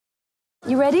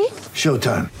You ready?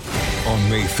 Showtime. On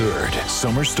May 3rd,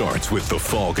 summer starts with The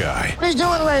Fall Guy. Let's do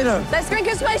it later. Let's drink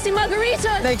a spicy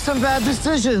margarita. Make some bad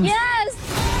decisions.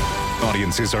 Yes!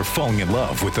 Audiences are falling in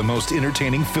love with the most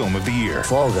entertaining film of the year.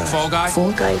 Fall Guy. Fall Guy?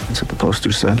 Fall guy. That's what the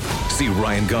poster said. See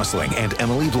Ryan Gosling and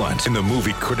Emily Blunt in the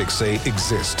movie critics say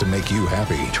exists to make you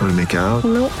happy. Trying to make it out?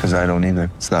 Nope. Because I don't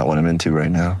either. It's not what I'm into right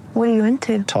now. What are you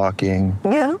into? Talking.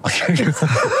 Yeah.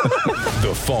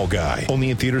 The Fall Guy.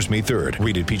 Only in theaters May 3rd.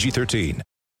 Rated PG-13.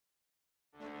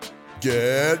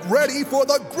 Get ready for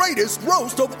the greatest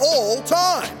roast of all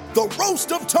time, the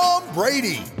Roast of Tom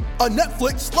Brady, a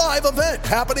Netflix live event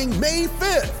happening May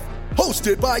 5th.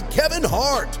 Hosted by Kevin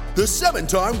Hart, the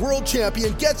 7-time world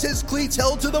champion gets his cleats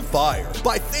held to the fire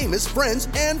by famous friends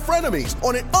and frenemies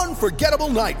on an unforgettable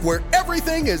night where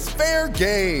everything is fair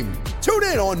game. Tune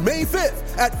in on May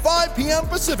 5th at 5 p.m.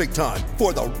 Pacific time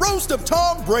for the Roast of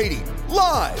Tom Brady,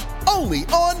 live only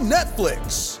on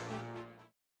Netflix.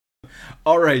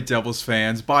 All right, Devils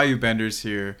fans, Bayou Benders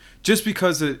here. Just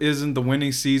because it isn't the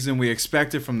winning season we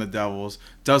expected from the Devils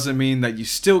doesn't mean that you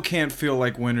still can't feel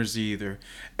like winners either.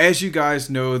 As you guys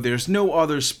know, there's no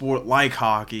other sport like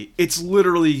hockey. It's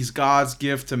literally God's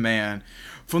gift to man.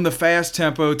 From the fast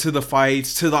tempo to the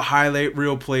fights to the highlight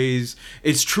reel plays,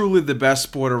 it's truly the best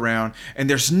sport around,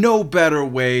 and there's no better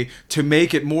way to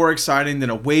make it more exciting than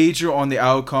a wager on the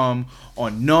outcome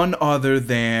on none other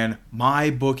than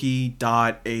mybookie.ag.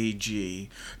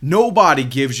 Nobody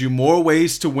gives you more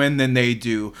ways to win than they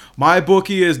do.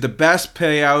 MyBookie is the best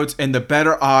payouts and the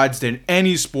better odds than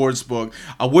any sports book.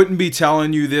 I wouldn't be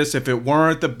telling you this if it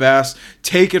weren't the best.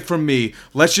 Take it from me.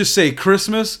 Let's just say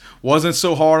Christmas wasn't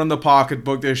so hard on the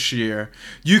pocketbook this year.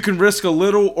 You can risk a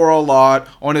little or a lot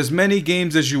on as many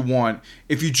games as you want.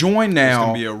 If you join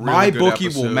now,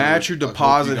 MyBookie will match your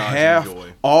deposit half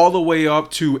all the way up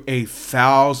to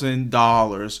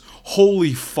 $1,000.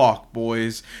 Holy fuck,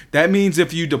 boys. That means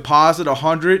if you deposit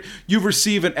 $100, you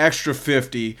receive an extra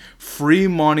 $50. Free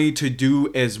money to do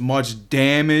as much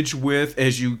damage with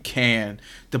as you can.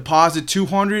 Deposit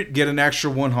 $200, get an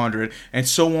extra $100, and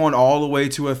so on all the way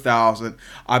to $1,000.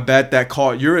 I bet that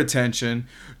caught your attention.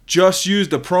 Just use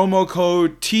the promo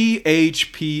code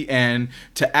THPN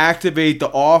to activate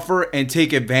the offer and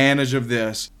take advantage of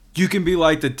this. You can be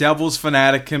like the Devils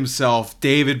fanatic himself,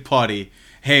 David Putty.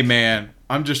 Hey man,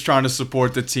 I'm just trying to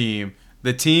support the team.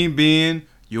 The team being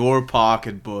your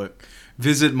pocketbook.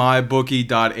 Visit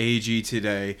mybookie.ag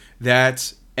today.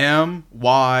 That's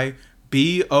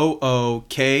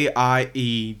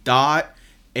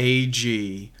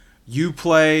MYBOOKIE.AG. You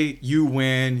play, you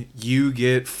win, you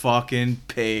get fucking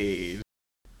paid.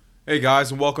 Hey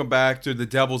guys, and welcome back to the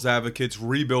Devil's Advocates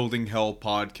Rebuilding Hell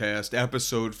podcast,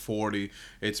 episode 40.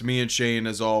 It's me and Shane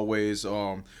as always.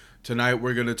 Tonight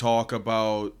we're going to talk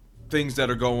about things that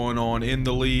are going on in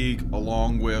the league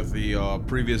along with the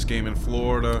previous game in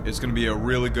Florida. It's going to be a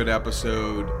really good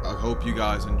episode. I hope you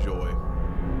guys enjoy.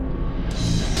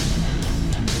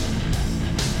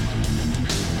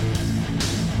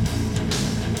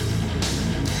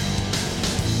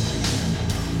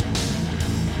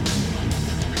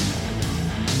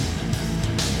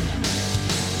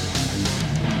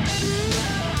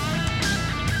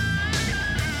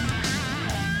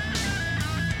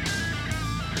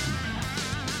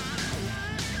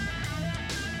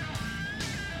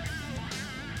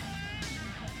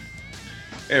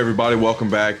 Hey everybody, welcome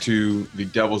back to the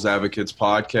Devil's Advocates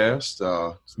podcast.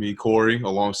 It's me, Corey,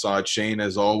 alongside Shane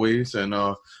as always, and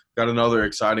got another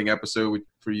exciting episode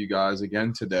for you guys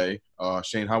again today.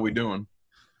 Shane, how we doing?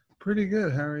 Pretty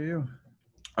good. How are you?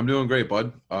 I'm doing great,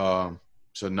 bud.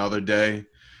 It's another day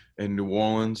in New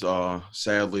Orleans.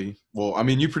 Sadly, well, I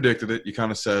mean, you predicted it. You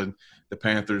kind of said the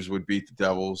Panthers would beat the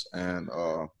Devils, and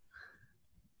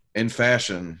in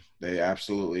fashion, they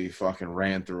absolutely fucking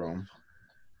ran through them.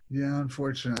 Yeah,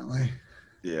 unfortunately.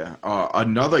 Yeah.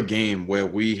 Another game where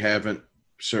we haven't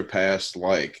surpassed,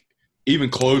 like, even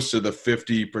close to the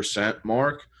 50%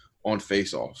 mark on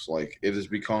faceoffs. Like, it has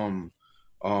become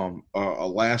a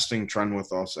lasting trend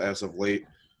with us as of late.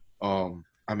 I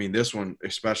mean, this one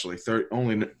especially,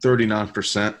 only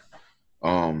 39%.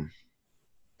 Our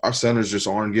centers just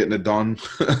aren't getting it done.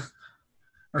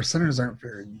 Our centers aren't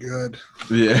very good.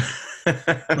 Yeah.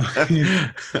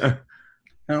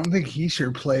 I don't think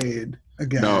Hischier played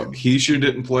again. No, Hischier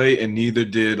didn't play, and neither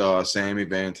did Sammy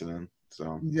Vatanen.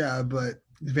 So yeah, but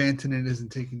Vatanen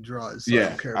isn't taking draws. So yeah, I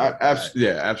don't care about that.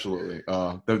 Yeah, absolutely.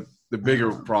 The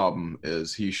bigger problem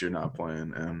is Hischier not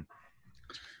playing, and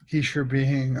Hischier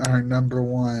being our number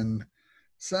one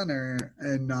center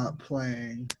and not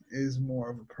playing is more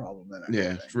of a problem than anything.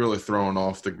 Yeah, it's really throwing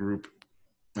off the group,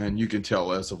 and you can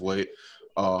tell as of late.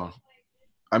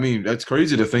 I mean, that's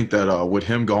crazy to think that with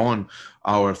him gone,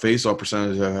 our face-off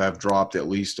percentage have dropped at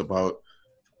least about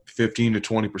 15 to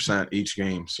 20% each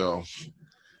game. So,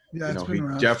 Yeah, it's he been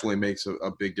rough. definitely makes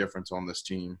a big difference on this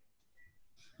team.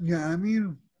 Yeah, I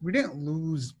mean, we didn't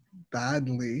lose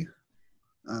badly.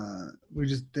 We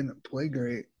just didn't play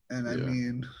great. And I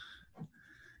mean,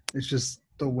 it's just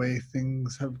the way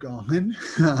things have gone.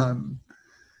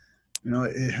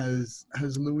 It has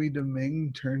Louis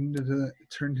Domingue turned into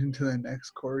the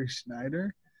next Corey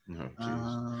Schneider?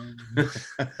 Oh,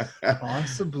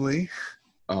 Possibly.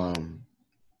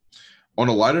 On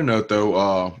a lighter note,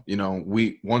 though, we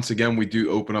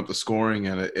do open up the scoring,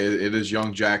 and it is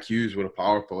young Jack Hughes with a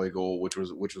power play goal, which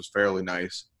was fairly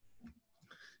nice.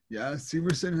 Yeah,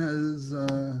 Severson has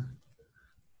a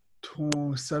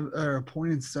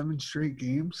point in 7 straight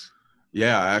games.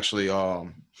 Yeah, actually,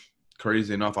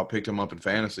 crazy enough, I picked him up in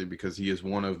fantasy because he is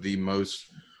one of the most,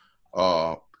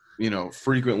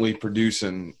 frequently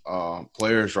producing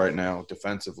players right now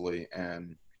defensively,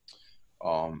 and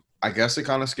I guess it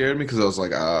kind of scared me because I was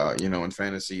like, in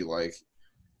fantasy, like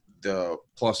the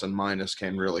plus and minus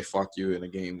can really fuck you in a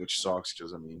game, which sucks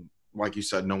because, I mean, like you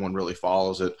said, no one really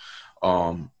follows it.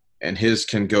 And his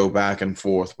can go back and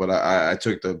forth, but I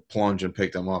took the plunge and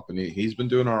picked him up, and he's been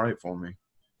doing all right for me.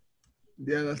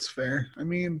 Yeah, that's fair. I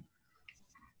mean,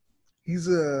 he's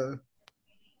a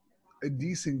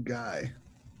decent guy,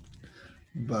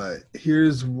 but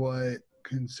here's what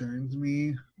concerns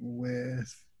me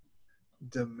with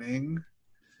Domingue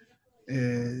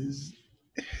is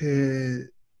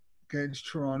against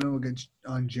Toronto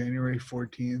on January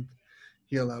 14th,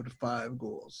 he allowed 5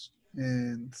 goals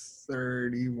in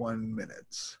 31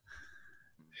 minutes.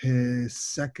 His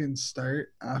second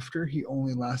start after, he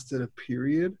only lasted a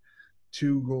period,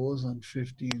 2 goals on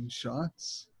 15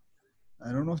 shots.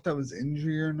 I don't know if that was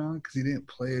injury or not because he didn't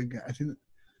play again. I think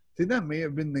that may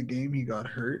have been the game he got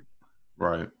hurt.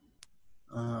 Right.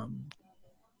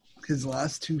 His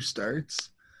last 2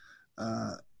 starts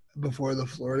before the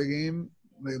Florida game,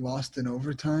 they lost in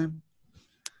overtime.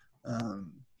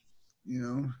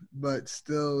 But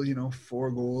still,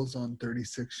 4 goals on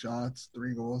 36 shots,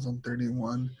 3 goals on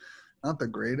 31. Not the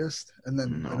greatest. And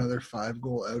then another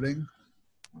 5-goal outing.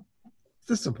 It's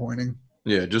disappointing.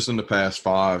 Yeah, just in the past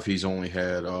 5, he's only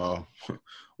had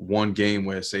one game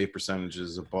where his save percentage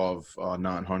is above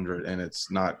 900, and it's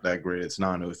not that great. It's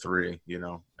 903,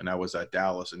 and that was at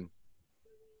Dallas. And,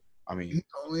 I mean, he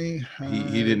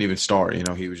didn't even start,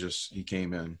 he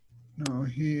came in. No,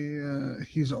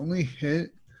 he's only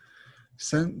hit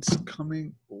since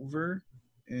coming over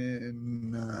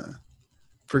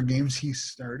for games he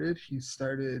started. He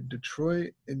started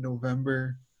Detroit in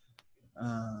November.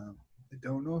 I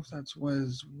don't know if that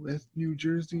was with New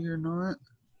Jersey or not.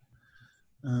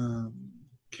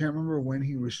 Can't remember when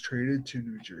he was traded to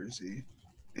New Jersey.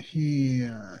 He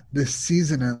this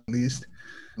season at least,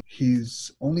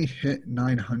 he's only hit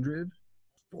 900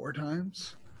 4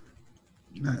 times.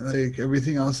 Like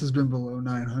everything else has been below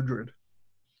 900.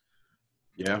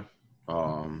 Yeah.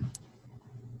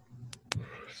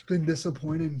 It's been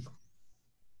disappointing.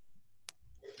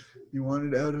 You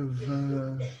wanted out of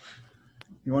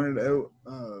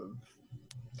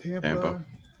Tampa.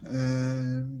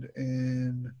 And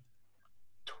in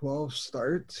 12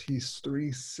 starts, he's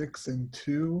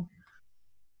 3-6-2.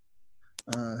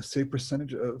 Save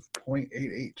percentage of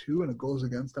 .882 and a goals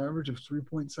against average of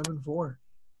 3.74.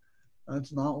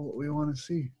 That's not what we want to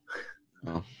see.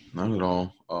 No, not at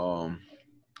all.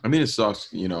 I mean, it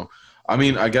sucks, I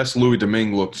mean, I guess Louis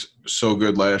Domingue looked so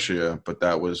good last year, but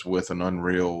that was with an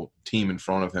unreal team in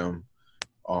front of him.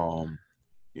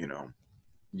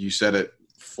 You said it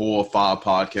 4 or 5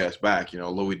 podcasts back,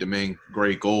 Louis Domingue,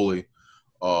 great goalie,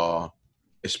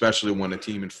 especially when the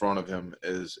team in front of him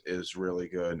is really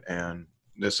good. And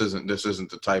this isn't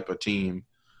the type of team,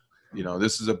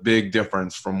 this is a big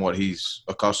difference from what he's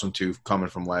accustomed to coming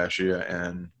from last year.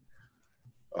 And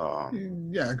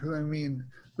yeah, because I mean,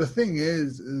 the thing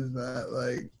is that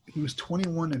like he was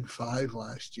 21-5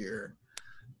 last year,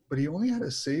 but he only had a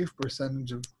save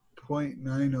percentage of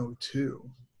 .902.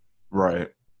 Right.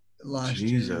 Last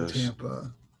year in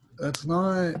Tampa. That's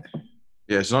not.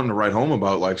 Yeah, it's nothing to write home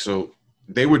about. Like, so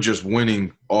they were just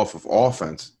winning off of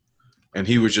offense, and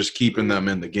he was just keeping them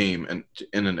in the game and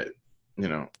in it,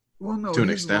 Well, no, to an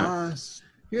extent.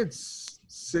 He had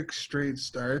 6 straight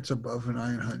starts above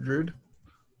 900.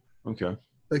 Okay.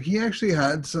 Like he actually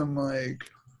had some like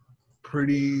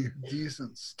pretty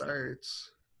decent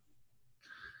starts.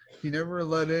 He only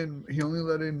let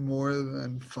in more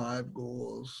than 5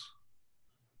 goals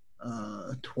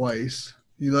twice.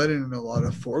 He let in a lot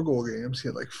of 4-goal games. He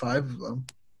had like 5 of them.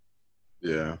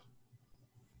 Yeah.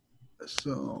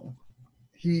 So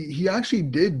he actually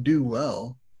did do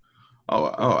well.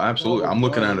 Oh, absolutely. I'm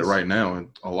looking at it Was. right now, and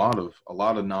a lot of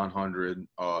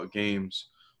non-100 games.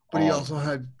 But he also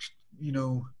had,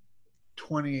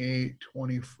 28,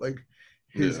 20. Like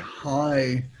his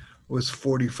high was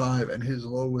 45, and his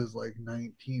low was like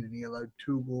 19, and he allowed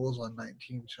 2 goals on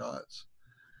 19 shots.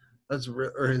 That's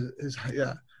or his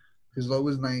low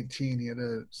was 19. He had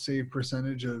a save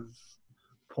percentage of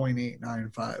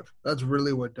 .895. That's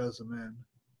really what does him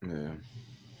in. Yeah.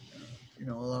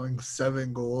 Allowing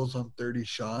 7 goals on 30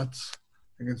 shots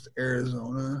against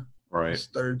Arizona. Right. His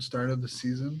third start of the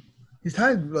season. He's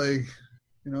had he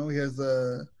has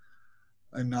a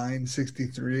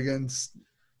 963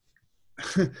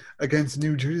 against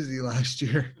New Jersey last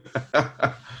year.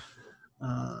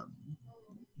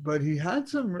 But he had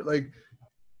some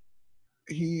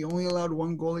he only allowed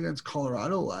 1 goal against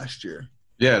Colorado last year.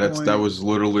 Yeah, that was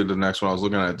literally the next one I was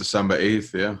looking at, December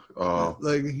 8th. Yeah.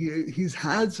 He's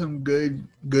had some good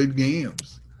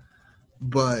games,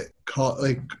 but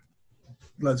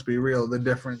let's be real, the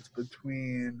difference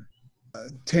between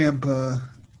Tampa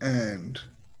and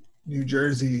New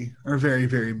Jersey are very,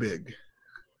 very big.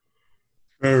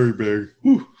 Very big.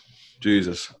 Whew.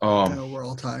 Jesus. We're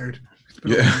all tired.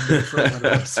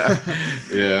 Yeah.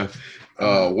 Yeah.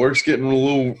 Work's getting a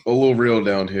little real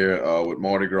down here with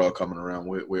Mardi Gras coming around.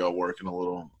 We are working a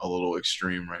little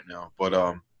extreme right now.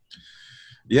 But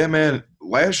yeah, man,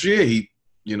 last year you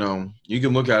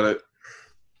can look at it.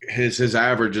 His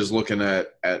average is looking at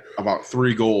about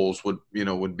 3 goals would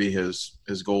be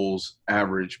his goals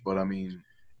average. But I mean,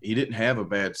 he didn't have a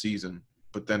bad season.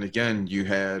 But then again, you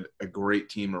had a great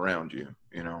team around you,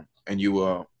 and you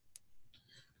were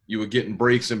getting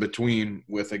breaks in between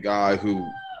with a guy who,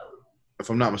 if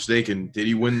I'm not mistaken, did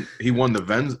he win? He won the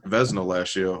Vezina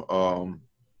last year.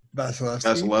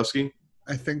 Vasilevsky.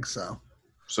 I think so.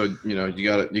 So you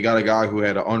got a guy who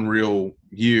had an unreal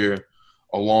year,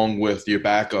 along with your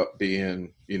backup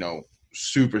being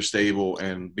super stable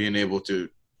and being able to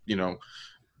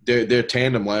their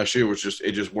tandem last year was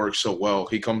just worked so well.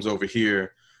 He comes over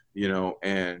here,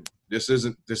 and this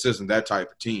isn't that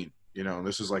type of team.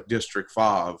 This is like District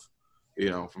 5,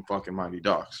 from fucking Mighty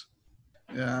Ducks.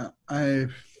 Yeah, I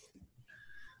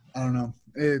don't know.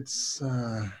 It's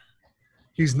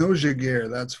he's no Jaguar,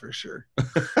 that's for sure.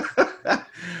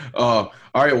 All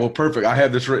right, well, perfect. I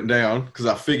had this written down because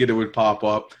I figured it would pop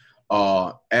up.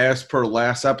 As per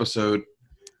last episode,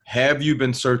 have you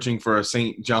been searching for a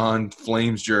St. John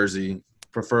Flames jersey,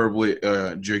 preferably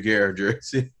a Jaguar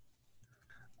jersey?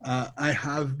 I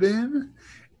have been.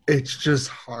 It's just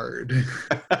hard.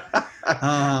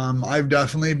 I've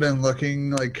definitely been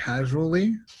looking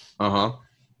casually.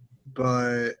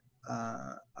 But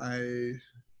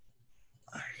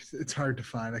it's hard to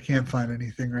find. I can't find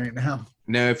anything right now.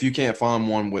 Now, if you can't find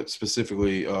one with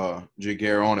specifically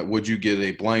Jaguar on it, would you get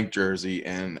a blank jersey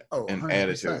and add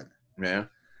it to it? Yeah.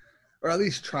 Or at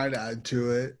least try to add to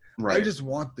it. Right. I just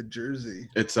want the jersey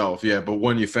itself, yeah. But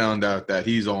when you found out that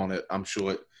he's on it, I'm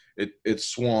sure it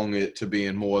swung it to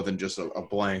being more than just a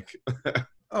blank.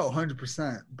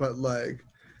 100%. But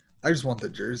I just want the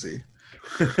jersey.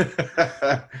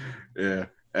 Yeah.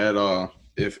 And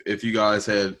if you guys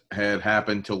had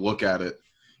happened to look at it,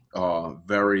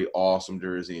 very awesome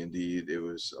jersey indeed. It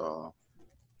was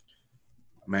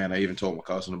man, I even told my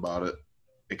cousin about it.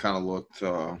 It kind of looked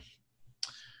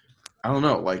I don't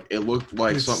know, it looked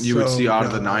like something you would see out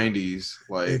of the 90s.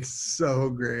 It's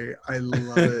so great. I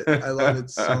love it. I love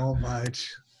it so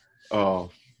much.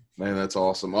 Oh, man, that's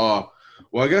awesome. Well,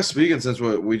 I guess speaking, since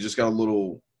we just got a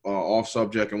little off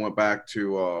subject and went back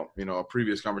to a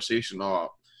previous conversation,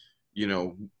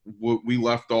 we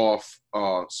left off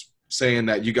saying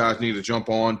that you guys need to jump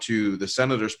on to the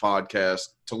Senators podcast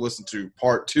to listen to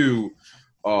part 2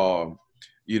 of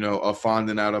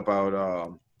finding out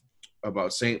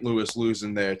about St. Louis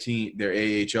losing their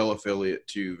AHL affiliate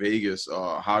to Vegas.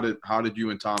 How did you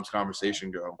and Tom's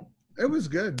conversation go? It was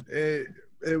good.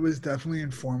 It was definitely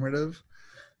informative.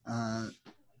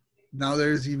 Now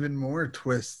there's even more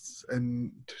twists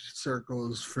and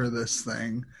circles for this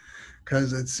thing,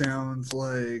 because it sounds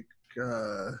like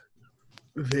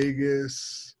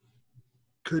Vegas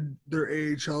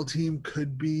their AHL team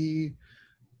could be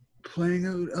playing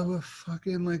out of a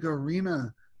fucking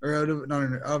arena. Or out of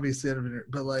obviously out of it,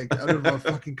 but out of a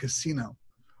fucking casino.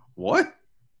 What?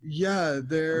 Yeah,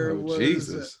 there was.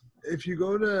 Jesus. If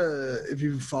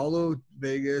you follow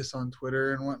Vegas on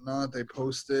Twitter and whatnot, they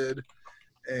posted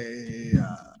a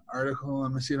article.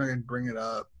 I'm gonna see if I can bring it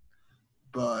up.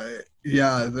 But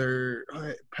yeah, they're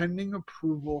pending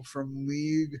approval from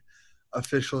league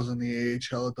officials in the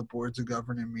AHL at the boards of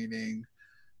governing meeting.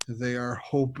 They are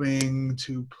hoping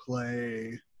to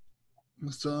play.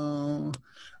 So,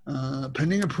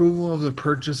 pending approval of the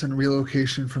purchase and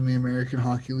relocation from the American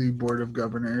Hockey League Board of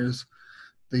Governors,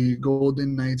 the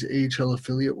Golden Knights AHL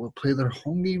affiliate will play their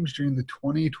home games during the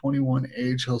 2021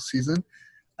 AHL season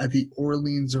at the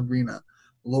Orleans Arena,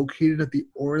 located at the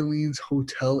Orleans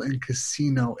Hotel and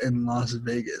Casino in Las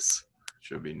Vegas.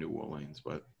 Should be New Orleans,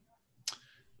 but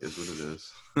is what it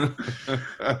is.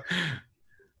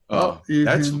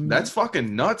 That's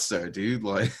fucking nuts there, dude.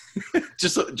 Like,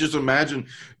 just imagine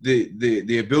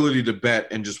the ability to bet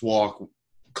and just walk a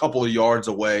couple of yards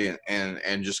away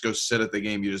and just go sit at the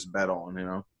game you just bet on, you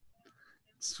know?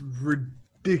 It's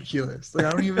ridiculous. Like,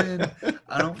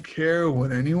 I don't care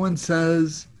what anyone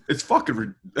says. It's fucking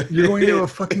ridiculous. You're going to a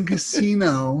fucking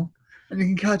casino and you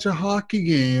can catch a hockey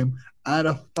game at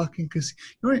a fucking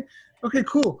casino. Okay,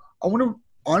 cool. I wonder,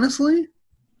 honestly,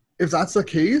 if that's the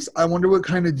case, I wonder what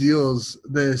kind of deals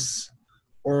this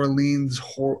Orleans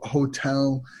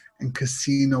hotel and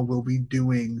casino will be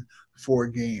doing for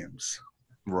games.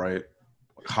 Right.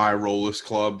 High Rollers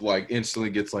Club, like, instantly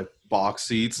gets, like, box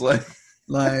seats. Like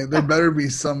there better be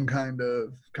some kind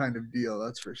of deal,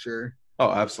 that's for sure.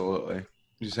 Oh, absolutely.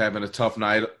 Just having a tough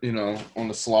night, you know, on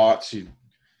the slots. You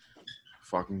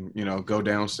fucking, you know, go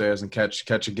downstairs and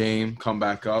catch a game, come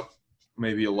back up.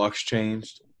 Maybe your luck's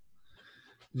changed.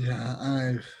 Yeah,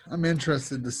 I'm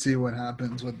interested to see what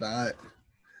happens with that.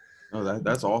 Oh,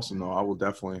 that's awesome though. I will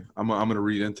definitely. I'm gonna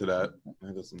read into that.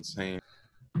 That is insane.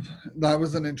 That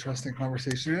was an interesting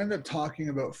conversation. We ended up talking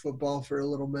about football for a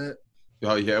little bit.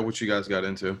 Oh yeah, what you guys got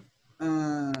into?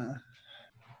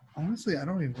 Honestly, I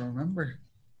don't even remember.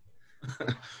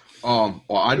 Well,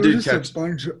 I did catch a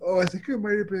bunch of, I think it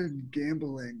might have been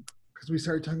gambling because we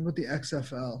started talking about the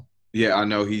XFL. Yeah, I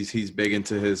know he's big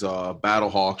into his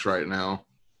Battlehawks right now.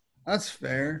 That's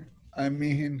fair. I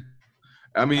mean,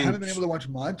 I haven't been able to watch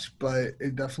much, but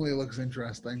it definitely looks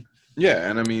interesting. Yeah,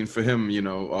 and I mean, for him, you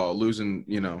know, losing,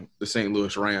 you know, the St.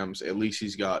 Louis Rams, at least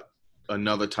he's got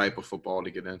another type of football to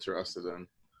get interested in.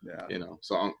 Yeah. You know,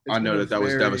 so I know that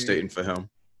was devastating for him.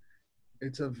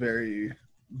 It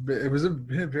was a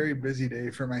very busy day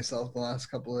for myself the last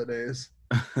couple of days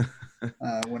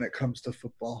when it comes to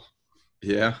football.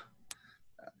 Yeah.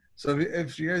 So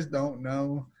if you guys don't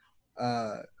know,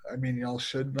 I mean, y'all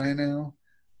should by now.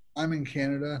 I'm in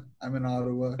Canada. I'm in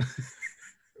Ottawa.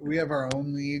 We have our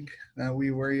own league that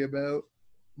we worry about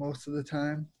most of the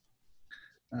time,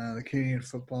 the Canadian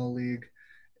Football League.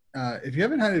 If you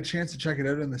haven't had a chance to check it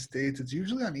out in the States, it's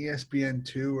usually on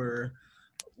ESPN2 or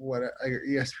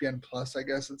ESPN Plus, I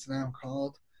guess it's now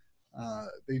called.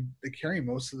 They carry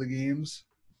most of the games,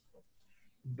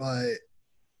 but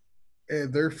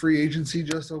their free agency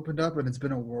just opened up, and it's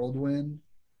been a whirlwind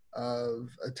of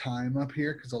a time up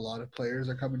here because a lot of players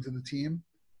are coming to the team.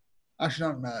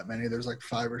 Actually, not that many. There's like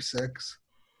 5 or 6,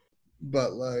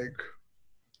 but like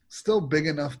still big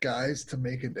enough guys to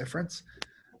make a difference.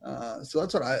 So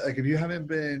that's what I like. If you haven't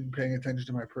been paying attention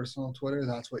to my personal Twitter,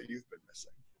 that's what you've been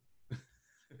missing.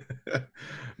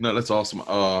 No, that's awesome.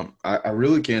 I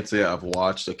really can't say I've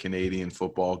watched a Canadian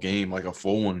football game, like a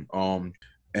full one.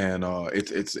 And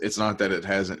it's not that it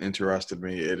hasn't interested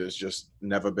me. It has just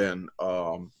never been.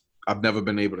 I've never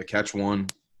been able to catch one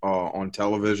on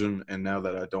television, and now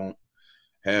that I don't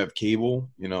have cable,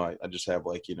 you know, I just have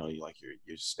like, you know, like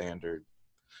your standard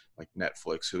like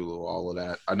Netflix, Hulu, all of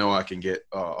that. I know I can get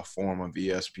a form of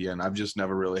ESPN. I've just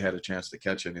never really had a chance to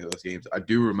catch any of those games. I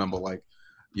do remember like,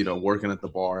 you know, working at the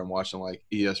bar and watching like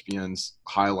ESPN's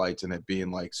highlights and it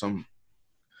being like some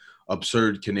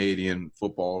absurd Canadian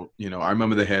football. You know, I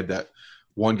remember they had that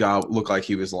one guy looked like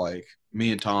he was like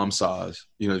me and Tom size,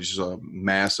 you know, just a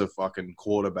massive fucking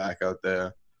quarterback out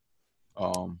there.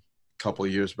 Couple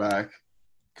of years back,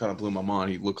 kind of blew my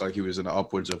mind. He looked like he was in the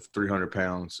upwards of 300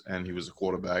 pounds and he was a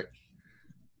quarterback.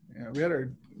 Yeah, we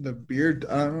had the beard.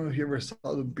 I don't know if you ever saw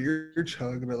the beer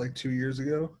chug about like 2 years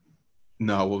ago.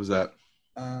 No, what was that?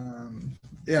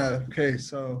 Yeah. Okay.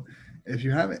 So if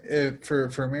you haven't, for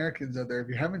Americans out there, if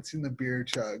you haven't seen the beer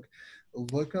chug,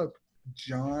 look up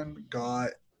John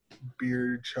Gott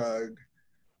beer chug,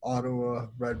 Ottawa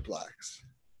Red Blacks.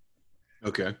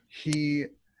 Okay.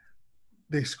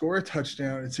 They score a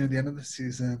touchdown. It's near the end of the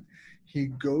season. He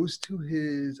goes to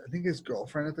his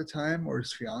girlfriend at the time or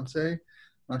his fiance. I'm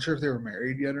not sure if they were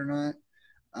married yet or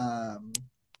not.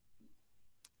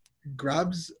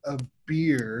 Grabs a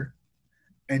beer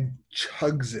and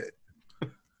chugs it.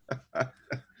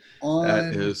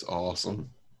 That is awesome.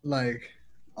 It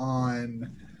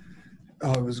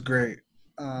was great.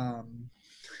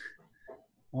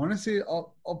 Honestly,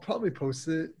 I'll probably post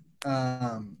it.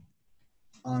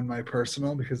 on my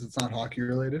personal because it's not hockey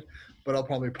related, but I'll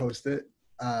probably post it.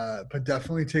 But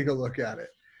definitely take a look at it.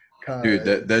 Dude,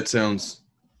 that sounds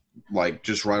like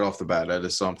just right off the bat, that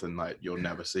is something that you'll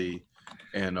never see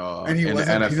in and he in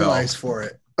wasn't the NFL. penalized for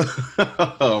it.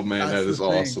 Oh man, That's that is the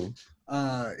thing.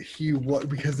 awesome. He was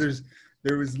because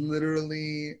there was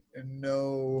literally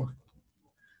no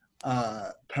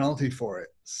penalty for it.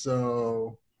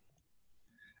 So,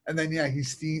 and then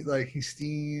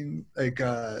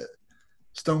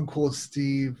Stone Cold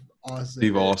Steve Austin.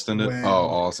 Steve Austin did. when Oh,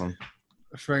 awesome.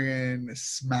 Friggin'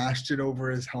 smashed it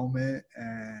over his helmet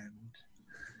and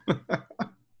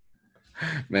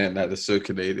Man, that is so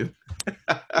Canadian.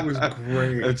 it was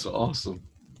great. That's awesome.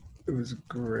 It was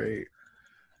great.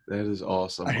 That is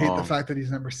awesome. I hate the fact that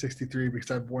he's number 63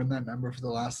 because I've worn that number for the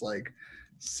last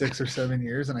 6 or 7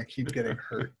 years and I keep getting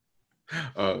hurt.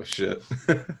 Oh shit.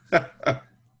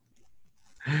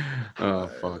 Oh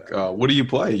fuck. What do you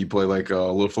play? You play a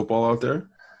little football out there?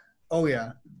 Oh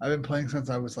yeah, I've been playing since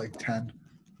I was 10.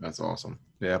 That's awesome.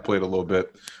 Yeah, I played a little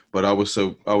bit, but I was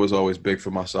always big for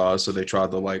my size, so they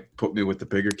tried to put me with the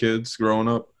bigger kids growing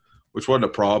up, which wasn't a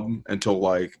problem until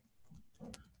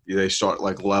they start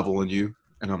leveling you,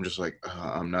 and I'm just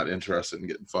I'm not interested in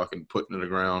getting fucking put in the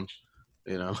ground,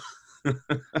 you know.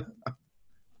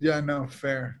 Yeah, no,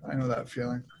 fair. I know that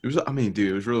feeling. It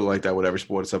was really like that with every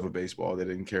sport except for baseball. They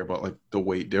didn't care about the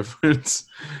weight difference.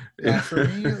 Yeah, for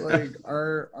me,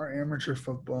 our amateur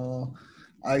football,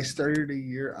 I started a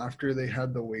year after they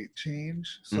had the weight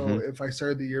change. So if I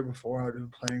started the year before, I would have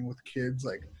been playing with kids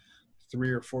 3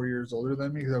 or 4 years older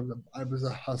than me because I was a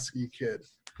husky kid.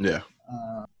 Yeah.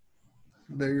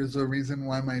 There's a reason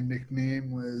why my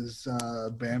nickname was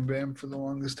Bam Bam for the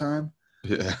longest time.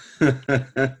 Yeah.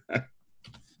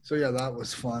 So yeah, that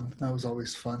was fun. That was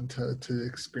always fun to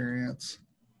experience.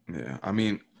 Yeah,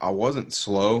 I wasn't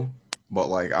slow,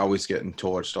 but I was getting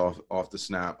torched off the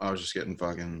snap. I was just getting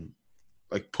fucking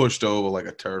pushed over like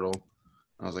a turtle.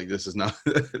 I was like, this is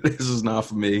not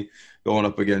for me. Going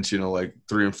up against 3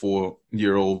 and 4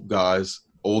 year old guys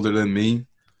older than me.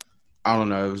 I don't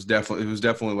know. It was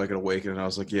definitely an awakening. I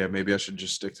was like, yeah, maybe I should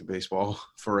just stick to baseball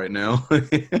for right now.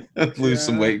 Lose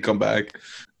some weight and come back.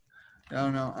 I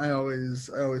don't know. I always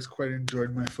quite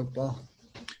enjoyed my football.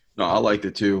 No, I liked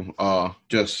it too. It was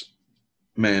just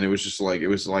it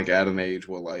was at an age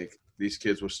where these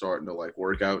kids were starting to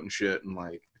work out and shit, and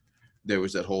there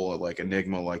was that whole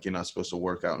enigma you're not supposed to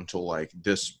work out until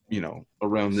this,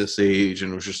 around this age,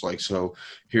 and it was just so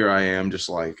here I am just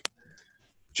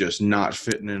not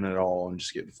fitting in at all and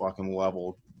just getting fucking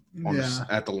leveled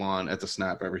at the line, at the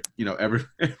snap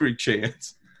every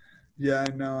chance. Yeah,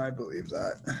 no, I believe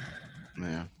that.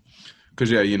 Yeah.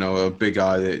 Because, a big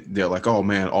guy, they're like, oh,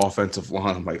 man, offensive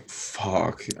line. I'm like,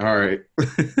 fuck. All right.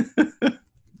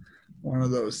 One of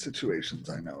those situations,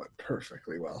 I know it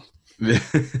perfectly well.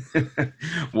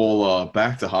 Well,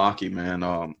 back to hockey, man.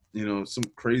 Some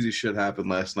crazy shit happened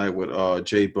last night with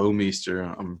Jay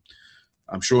Bouwmeester.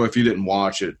 I'm sure if you didn't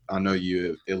watch it, I know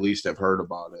you at least have heard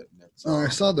about it. I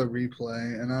saw the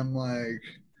replay, and I'm like,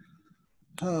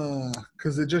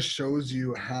 because it just shows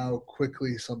you how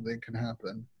quickly something can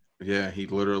happen. Yeah, he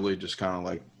literally just kind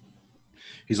of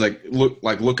he's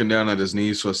looking down at his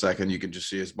knees for a second. You can just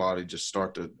see his body just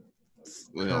start to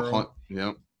hunt.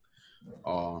 Yep.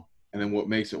 And then what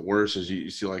makes it worse is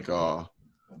you see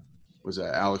was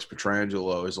that Alex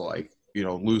Pietrangelo is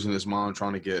losing his mind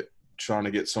trying to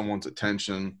get someone's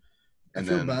attention. And I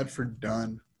feel bad for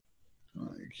Dunn.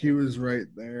 He was right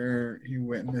there. He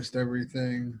witnessed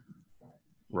everything.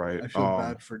 Right. I feel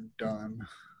bad for Dunn.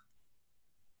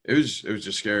 It was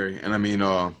just scary. And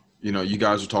you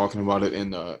guys were talking about it in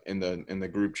the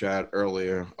group chat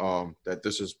earlier, that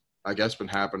this is, I guess, been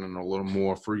happening a little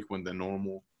more frequent than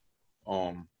normal.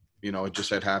 It just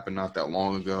had happened not that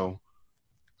long ago.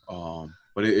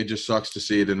 But it just sucks to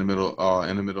see it in the middle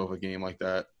of a game like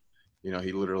that.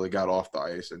 He literally got off the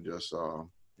ice and just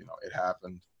it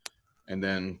happened. And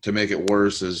then to make it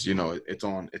worse is, it's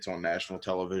on national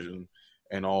television,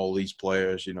 and all these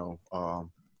players,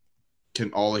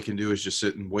 all they can do is just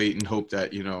sit and wait and hope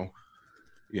that,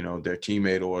 their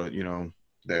teammate or,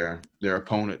 their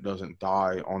opponent doesn't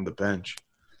die on the bench.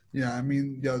 Yeah,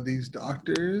 these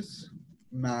doctors,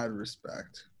 mad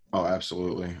respect. Oh,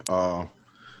 absolutely. I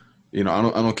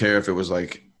don't care if it was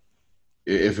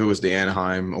if it was the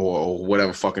Anaheim or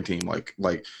whatever fucking team,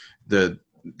 the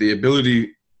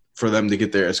ability for them to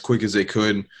get there as quick as they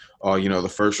could,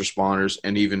 the first responders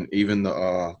and even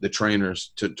the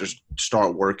trainers to just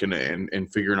start working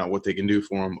and figuring out what they can do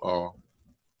for him,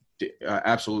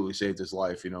 absolutely saved his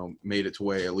life. Made it to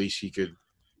where at least he could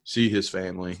see his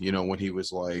family. When he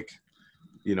was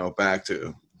back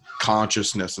to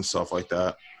consciousness and stuff like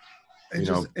that.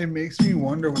 It makes me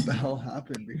wonder what the hell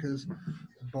happened, because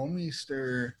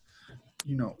Bouwmeester,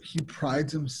 he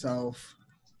prides himself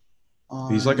on.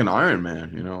 He's like an Iron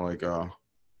Man,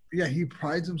 Yeah, he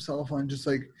prides himself on just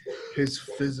like his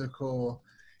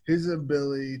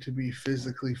ability to be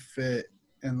physically fit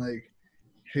and like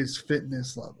his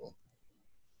fitness level.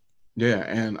 Yeah,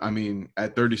 and I mean,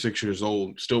 at 36 years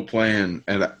old, still playing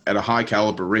at a high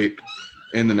caliber rate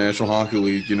in the National Hockey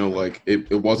League,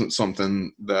 it wasn't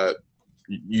something that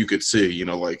you could see,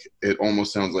 it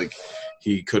almost sounds like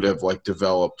he could have like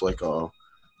developed like a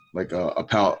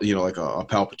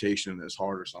palpitation in his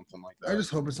heart or something like that. I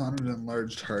just hope it's not an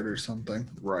enlarged heart or something.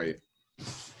 Right.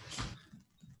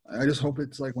 I just hope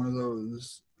it's like one of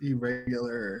those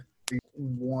irregular,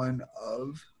 one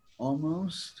of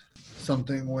almost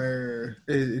something where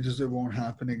it won't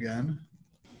happen again.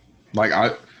 Like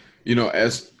I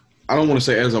don't want to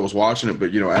say as I was watching it,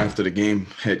 but after the game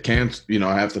had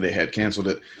after they had canceled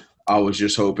it, I was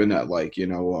just hoping that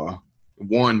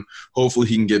one, hopefully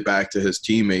he can get back to his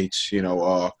teammates,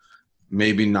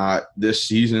 maybe not this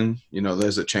season,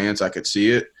 there's a chance I could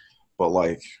see it, but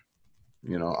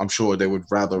I'm sure they would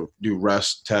rather do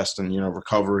rest, test, and,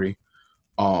 recovery.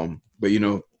 But,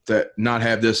 that not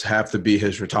have this have to be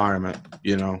his retirement,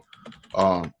 and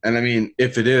I mean,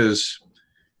 if it is,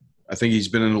 I think he's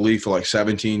been in the league for like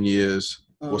 17 years,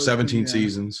 17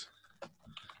 seasons.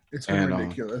 It's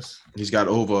ridiculous. He's got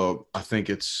over, I think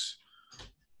it's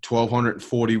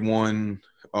 1,241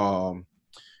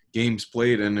 games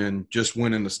played, and then just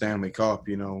winning the Stanley Cup.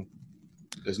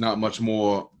 There's not much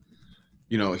more.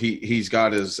 He's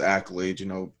got his accolades.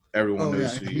 Everyone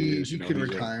knows who he is. He could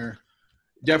retire.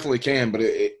 Definitely can, but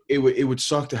it would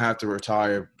suck to have to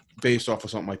retire based off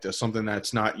of something like this, something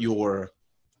that's not your,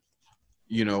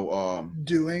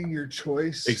 doing your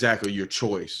choice. Exactly, your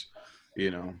choice.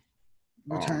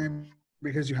 Retiring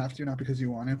because you have to, not because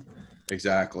you want to.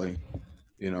 Exactly.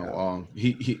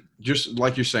 He just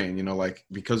like you're saying,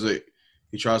 because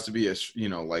he tries to be an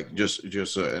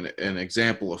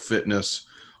example of fitness.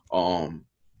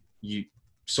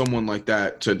 Someone like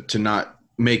that to not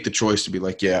make the choice to be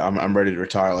like, yeah, I'm ready to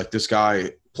retire. Like this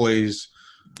guy plays,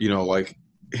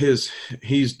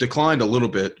 he's declined a little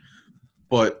bit,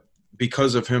 but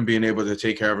because of him being able to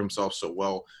take care of himself so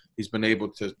well, he's been able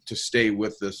to stay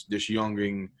with this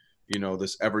younging,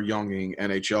 this ever younging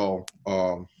NHL,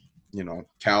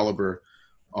 caliber.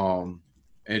 And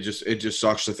it just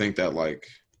sucks to think that like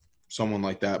someone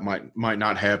like that might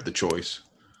not have the choice,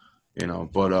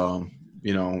 but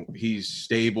he's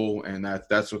stable, and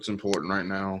that's what's important right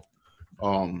now.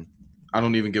 I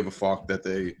don't even give a fuck that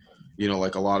they,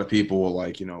 like a lot of people will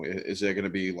like, is there going to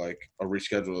be like a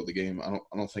reschedule of the game? I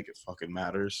don't think it fucking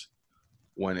matters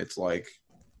when it's like,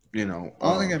 I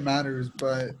don't think it matters,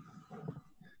 but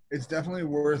it's definitely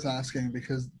worth asking,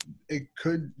 because it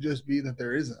could just be that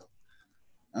there isn't.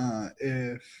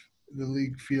 If the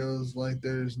league feels like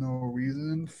there's no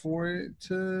reason for it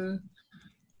to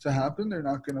happen, they're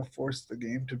not going to force the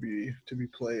game to be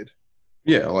played.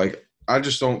 Yeah, like I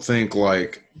just don't think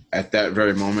like at that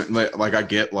very moment, like I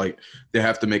get like they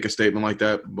have to make a statement like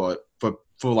that, but for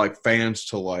like fans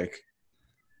to like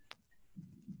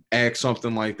act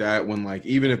something like that when like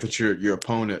even if it's your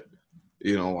opponent,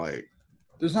 like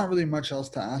there's not really much else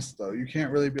to ask though. You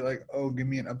can't really be like, oh, give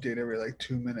me an update every like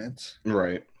 2 minutes.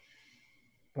 Right.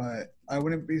 But I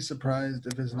wouldn't be surprised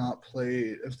if it's not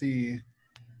played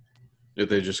if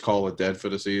they just call it dead for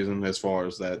the season, as far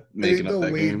as that making up that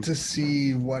game. They'll wait to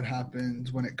see what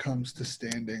happens when it comes to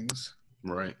standings.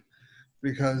 Right.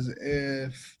 Because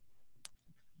if,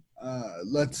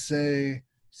 let's say,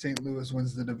 St. Louis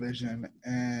wins the division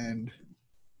and,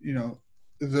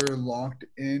 they're locked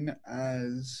in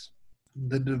as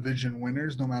the division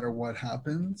winners no matter what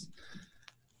happens,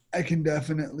 I can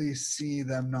definitely see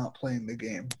them not playing the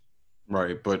game.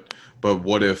 Right, but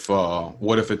what if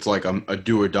it's like a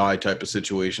do or die type of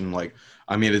situation? Like,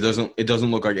 I mean, it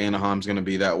doesn't look like Anaheim's going to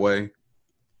be that way.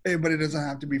 Hey, but it doesn't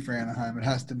have to be for Anaheim. It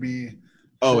has to be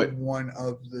one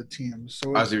of the teams.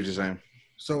 So I see what you're saying.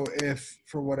 So if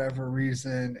for whatever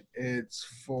reason it's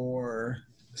for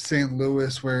St.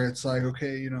 Louis, where it's like,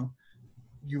 okay, you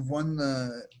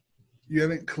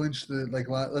haven't clinched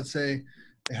let's say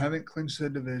they haven't clinched the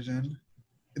division.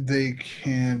 They'll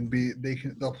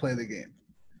play the game.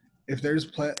 If there's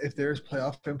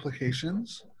playoff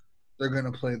implications, they're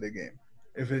gonna play the game.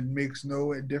 If it makes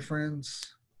no difference,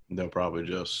 they'll probably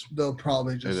just call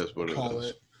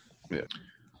it. Yeah,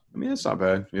 I mean it's not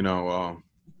bad.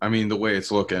 I mean the way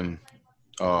it's looking,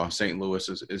 St. Louis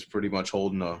is pretty much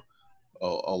holding a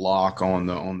lock on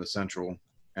the Central.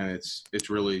 and it's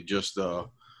really just the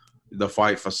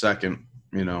fight for second,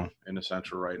 in the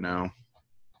Central right now.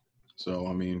 So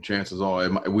I mean, chances are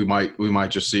we might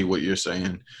just see what you're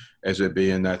saying as it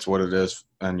being that's what it is,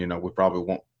 and we probably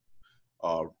won't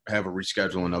have a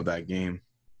rescheduling of that game.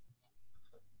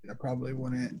 It probably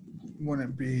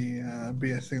wouldn't be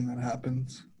a thing that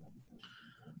happens.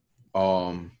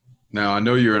 Now I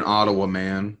know you're an Ottawa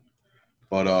man,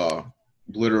 but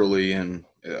literally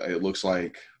it looks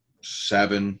like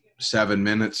seven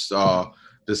minutes.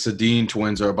 The Sedin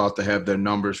twins are about to have their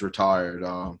numbers retired.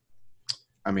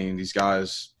 I mean, these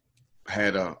guys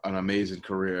had an amazing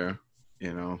career,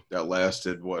 that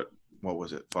lasted what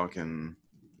was it, fucking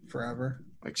forever,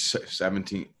 like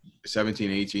 17,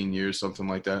 18 years, something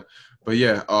like that. But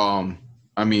yeah,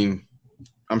 I mean,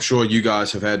 I'm sure you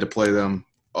guys have had to play them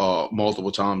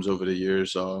multiple times over the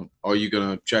years. Are you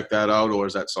gonna check that out, or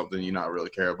is that something you not really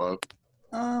care about?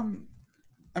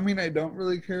 I mean, I don't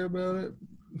really care about it.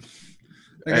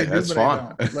 Hey, that's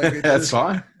fine. That's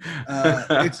fine.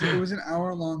 It was an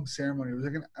hour-long ceremony. It was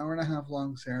like an hour and a half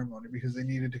long ceremony because they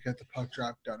needed to get the puck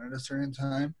drop done at a certain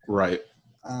time. Right.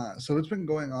 So it's been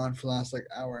going on for the last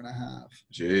hour and a half.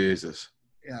 Jesus.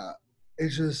 Yeah.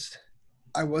 It's just,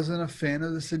 I wasn't a fan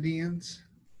of the Sedins.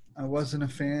 I wasn't a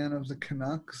fan of the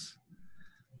Canucks.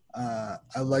 I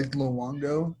liked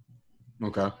Luongo.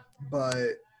 Okay.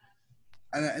 But,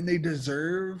 and they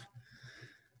deserve,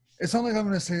 it's not like I'm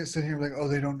going to sit here like, oh,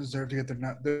 they don't deserve to get their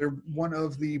nut. They're one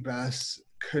of the best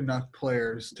Canuck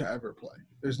players to ever play.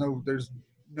 There's no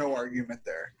argument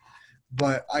there.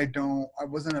 But I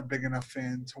wasn't a big enough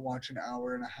fan to watch an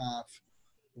hour and a half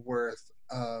worth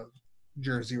of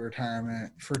jersey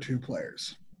retirement for two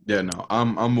players. Yeah, no,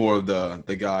 I'm more of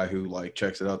the guy who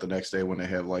checks it out the next day when they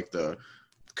have the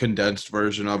condensed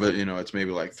version of it. It's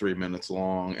maybe 3 minutes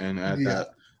long, and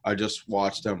that I just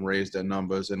watch them raise their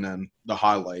numbers, and then the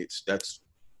highlights. That's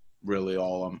really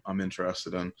all I'm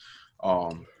interested in.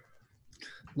 On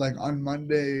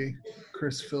Monday,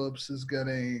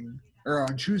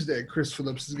 on Tuesday, Chris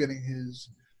Phillips is getting his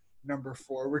number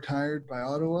 4 retired by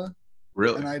Ottawa.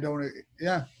 Really? And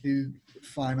he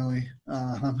finally.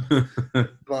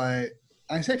 But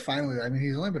I say finally, I mean,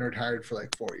 he's only been retired for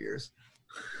 4 years.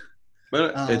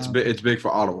 But it's big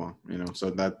for Ottawa, so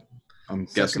that I'm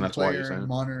guessing that's why you're saying.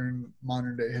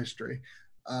 Modern day history.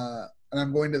 And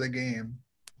I'm going to the game.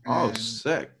 Oh,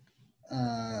 sick.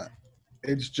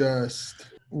 It's just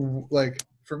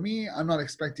for me, I'm not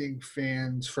expecting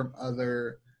fans from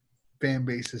other fan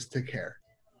bases to care.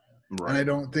 Right. And I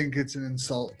don't think it's an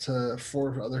insult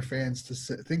for other fans to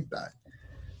think that.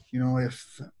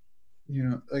 If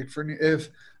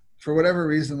for whatever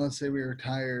reason, let's say we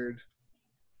retired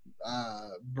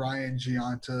Brian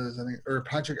Gianta's, or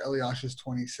Patrick Eliash's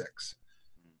 26.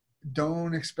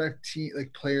 Don't expect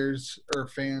players or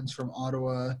fans from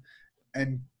Ottawa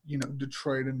and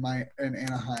Detroit and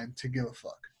Anaheim to give a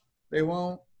fuck. They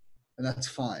won't, and that's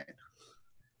fine.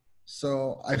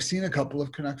 So I've seen a couple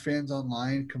of Canuck fans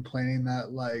online complaining that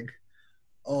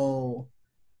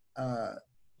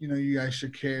you guys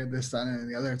should care this, that, and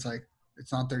the other. It's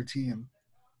it's not their team.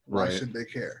 Why should they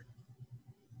care?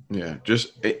 Yeah,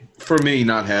 for me,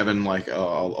 not having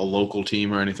a local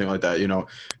team or anything like that,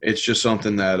 it's just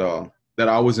something that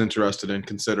I was interested in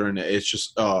considering. It's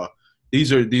just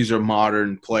these are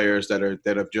modern players that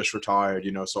have just retired,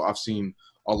 so I've seen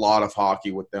a lot of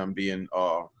hockey with them being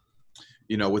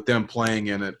with them playing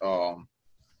in it. Oh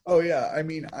yeah, I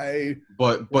mean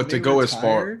But to go as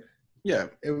far, yeah,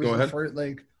 it was go ahead.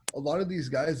 A lot of these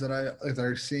guys that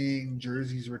are seeing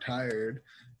jerseys retired.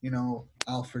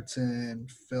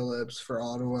 Alfredson, Phillips for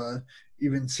Ottawa,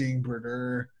 even seeing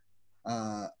Brodeur,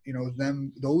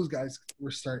 those guys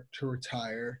were starting to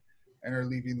retire and are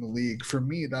leaving the league. For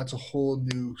me, that's a whole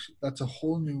new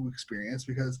experience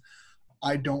because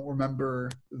I don't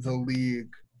remember the league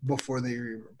before they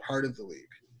were part of the league.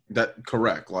 That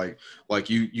correct.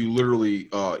 You literally,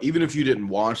 even if you didn't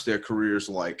watch their careers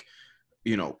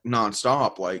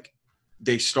nonstop,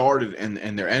 they started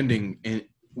and they're ending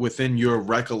within your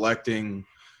recollecting,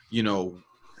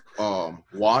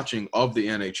 watching of the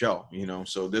NHL.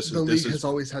 So the league has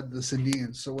always had the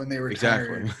Sedins. So when they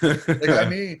retired,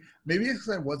 exactly. Maybe it's because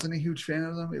I wasn't a huge fan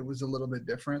of them. It was a little bit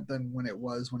different than when it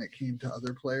came to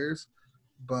other players.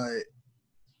 But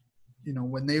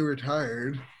when they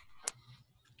retired,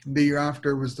 the year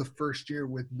after was the first year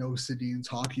with no Sedins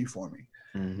hockey for me.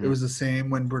 Mm-hmm. It was the same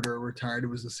when Brodeur retired. It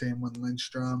was the same when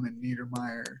Lindstrom and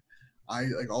Niedermeyer,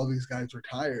 all these guys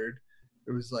retired.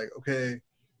 It was okay,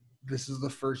 this is the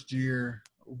first year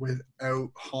without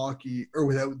hockey or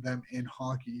without them in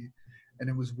hockey, and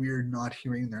it was weird not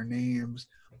hearing their names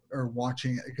or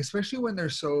watching it, especially when they're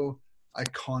so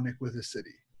iconic with a city.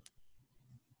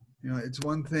 You know, it's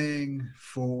one thing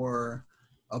for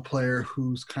a player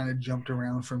who's kind of jumped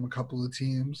around from a couple of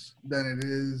teams than it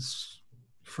is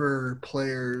for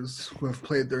players who have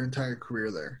played their entire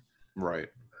career there. Right.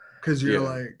 Because you're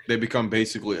like, they become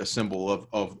basically a symbol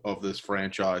of this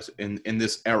franchise in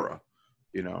this era,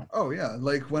 you know. Oh yeah,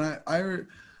 like when I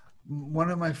one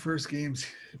of my first games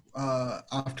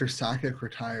after Sakic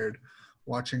retired,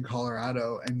 watching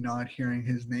Colorado and not hearing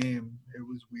his name, it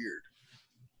was weird.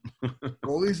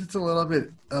 Goalies, it's a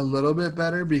little bit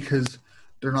better because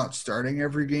they're not starting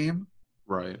every game,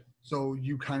 right? So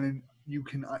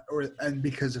and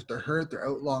because if they're hurt, they're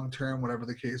out long term, whatever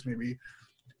the case may be.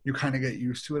 You kind of get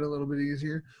used to it a little bit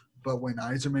easier. But when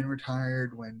Yzerman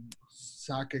retired, when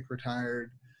Sakic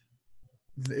retired,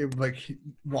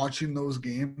 watching those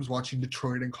games, watching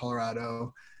Detroit and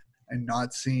Colorado and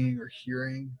not seeing or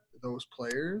hearing those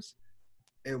players,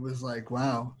 it was like,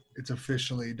 wow, it's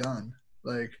officially done.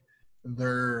 Like,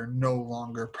 they're no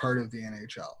longer part of the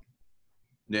NHL.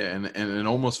 Yeah, and it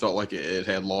almost felt like it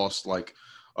had lost, like,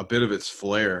 a bit of its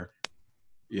flair,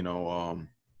 you know,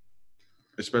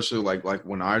 especially like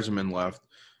when Yzerman left,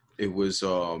 it was,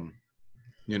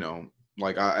 you know,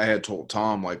 like I had told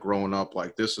Tom, like growing up,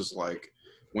 like this is like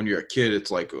when you're a kid, it's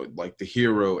like the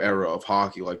hero era of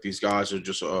hockey. Like these guys are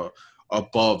just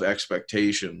above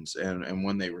expectations, and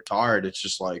when they retired, it's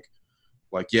just like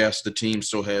yes, the team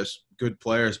still has good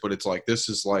players, but it's like this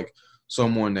is like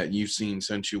someone that you've seen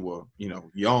since you were, you know,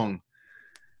 young,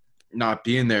 not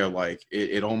being there. Like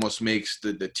it almost makes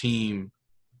the team,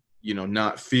 you know,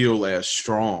 not feel as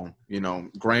strong, you know.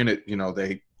 Granted, you know,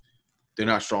 they're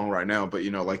not strong right now, but,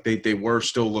 you know, like they were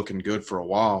still looking good for a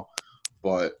while.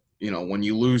 But, you know, when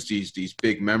you lose these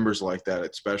big members like that,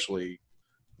 especially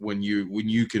when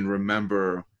you can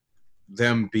remember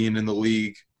them being in the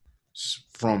league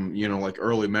from, you know, like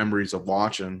early memories of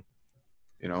watching,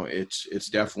 you know, it's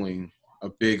definitely a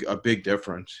big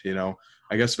difference, you know.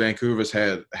 I guess Vancouver's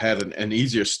had an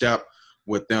easier step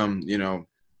with them, you know.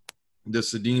 The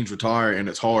Sedins retire and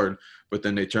it's hard, but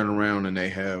then they turn around and they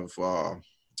have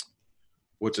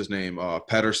what's his name,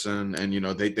 Pedersen, and, you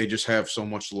know, they just have so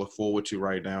much to look forward to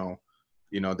right now.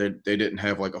 You know, they didn't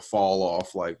have like a fall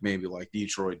off like maybe like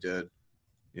Detroit did,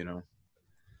 you know.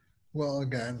 Well,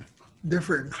 again,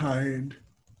 different kind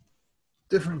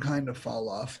of fall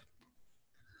off.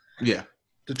 Yeah.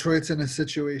 Detroit's in a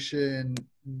situation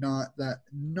not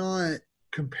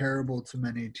comparable to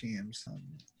many teams.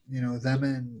 You know, them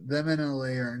and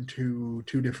LA are in two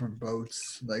different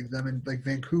boats. Like them and like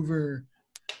Vancouver.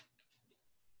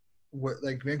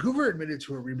 Vancouver admitted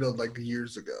to a rebuild like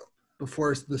years ago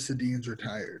before the Sedins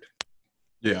retired.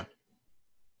 Yeah.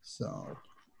 So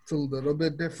it's a little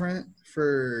bit different.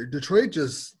 For Detroit,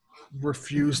 just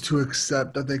refused to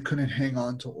accept that they couldn't hang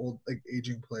on to old, like,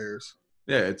 aging players.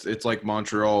 Yeah, it's like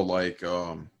Montreal, like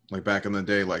back in the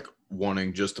day, like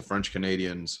wanting just the French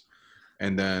Canadians,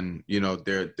 and then, you know,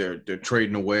 they're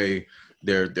trading away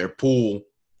their pool,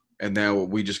 and now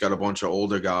we just got a bunch of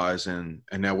older guys, and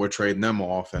now we're trading them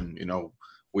off, and, you know,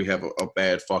 we have a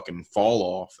bad fucking fall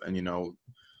off, and, you know,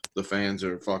 the fans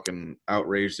are fucking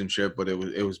outraged and shit, but it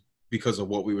was because of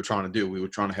what we were trying to do. We were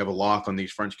trying to have a lock on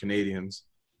these French Canadians,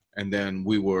 and then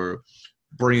we were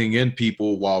bringing in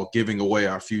people while giving away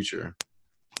our future.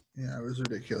 Yeah, it was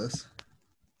ridiculous.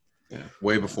 Yeah,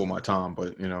 way before my time,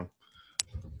 but, you know,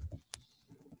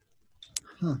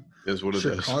 is what it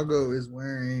is. Chicago is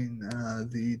wearing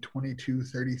the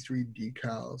 22-33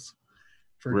 decals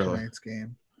for tonight's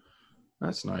game.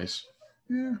 That's nice.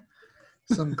 Yeah,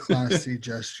 some classy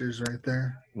gestures right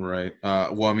there. Right.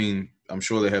 Well, I mean, I'm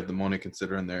sure they have the money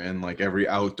considering they're in like every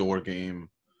outdoor game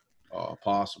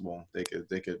possible. They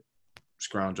could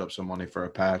scrounge up some money for a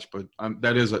patch, but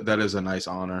that is a nice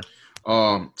honor.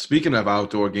 Speaking of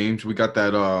outdoor games, we got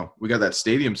that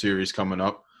stadium series coming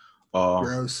up.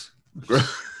 Gross.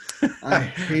 I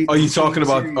hate. Are you talking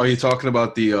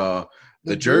about the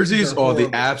jerseys or the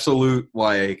absolute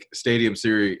like stadium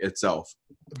series itself?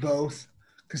 Both.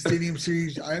 Because stadium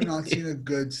series, I have not seen a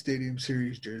good stadium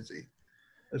series jersey.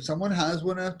 If someone has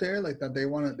one out there like that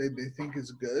they think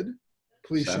is good,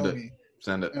 please show me.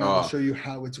 Send it. And I'll show you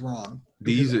how it's wrong.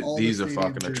 These are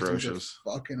fucking atrocious.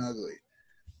 Fucking ugly.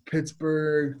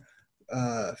 Pittsburgh,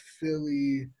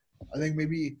 Philly. I think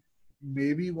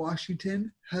maybe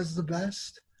Washington has the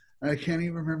best. I can't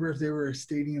even remember if they were a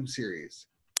stadium series.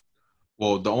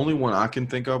 Well, the only one I can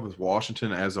think of with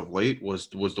Washington as of late was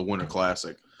the Winter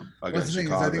Classic against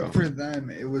Chicago. I think for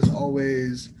them it was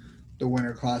always the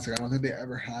Winter Classic. I don't think they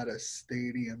ever had a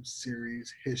stadium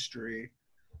series history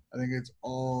I think it's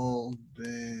all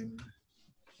been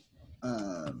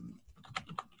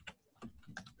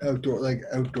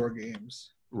outdoor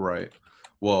games. Right.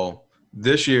 Well,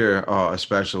 this year,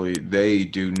 especially, they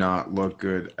do not look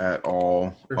good at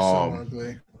all. They're so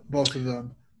ugly. Both of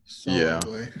them. So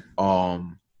ugly.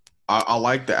 I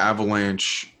like the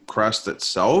Avalanche crest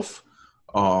itself,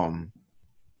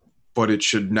 but it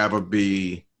should never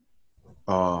be,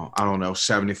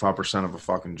 75% of a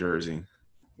fucking jersey.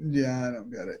 Yeah, I don't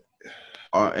get it.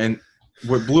 And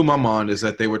what blew my mind is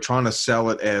that they were trying to sell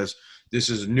it as this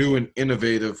is new and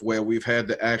innovative, where we've had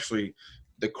to actually –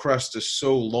 the crest is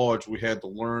so large we had to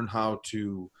learn how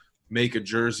to make a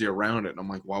jersey around it. And I'm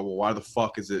like, why the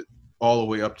fuck is it all the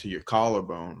way up to your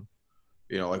collarbone?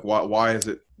 You know, like why does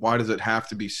it have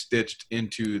to be stitched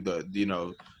into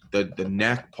the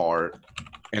neck part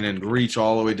and then reach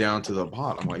all the way down to the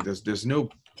bottom? Like there's no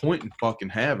point in fucking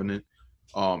having it.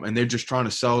 And they're just trying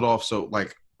to sell it off. So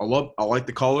like I like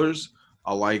the colors,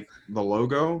 I like the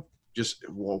logo. Just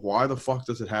why the fuck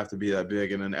does it have to be that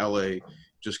big? And in LA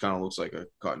just kind of looks like a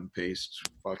cut and paste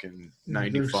fucking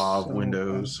 95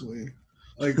 windows. Ugly.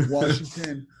 Like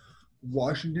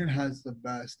Washington has the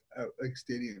best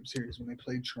stadium series when they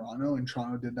played Toronto, and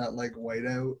Toronto did that like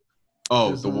whiteout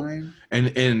design.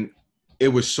 And it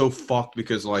was so fucked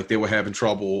because like they were having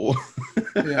trouble.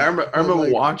 Yeah, I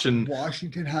remember watching.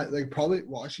 Washington had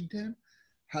Washington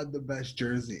had the best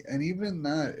jersey, and even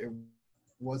that it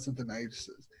wasn't the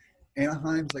nicest.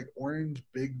 Anaheim's like orange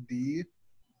Big D.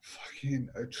 Fucking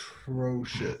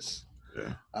atrocious.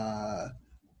 Yeah.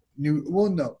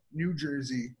 New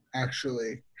Jersey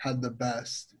actually had the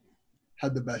best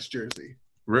jersey.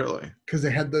 Really? Because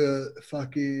they had the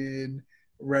fucking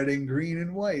red and green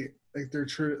and white, like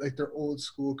their old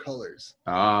school colors.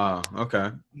 Ah, okay.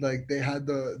 Like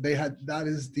that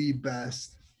is the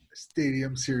best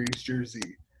stadium series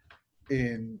jersey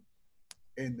in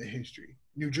the history.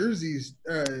 New Jersey's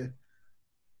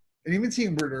and even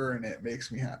seeing Brodeur in it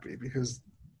makes me happy because,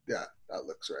 yeah, that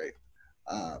looks right.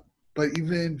 But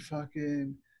even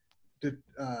fucking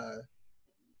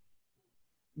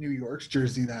New York's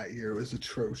jersey that year was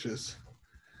atrocious.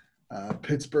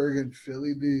 Pittsburgh and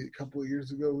Philly a couple of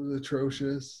years ago was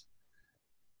atrocious.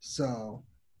 So,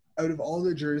 out of all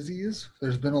the jerseys,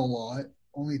 there's been a lot.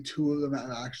 Only 2 of them have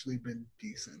actually been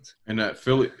decent. And that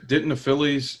Philly didn't the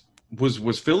Phillies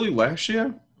was Philly last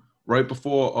year, right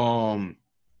before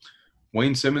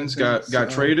Wayne Simmons got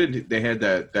traded. They had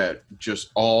that just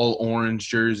all orange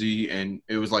jersey, and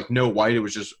it was like no white. It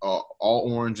was just all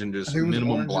orange and just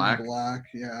minimum black. Black,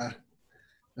 yeah.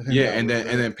 Yeah, and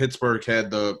then Pittsburgh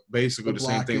had basically the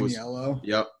same thing. It was yellow.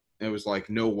 Yep, it was like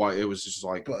no white. It was just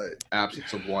like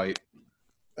absence of white.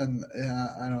 And yeah,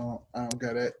 I don't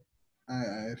get it.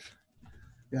 And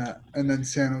then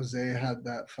San Jose had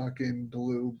that fucking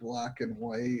blue, black, and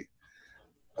white.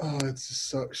 Oh, it's just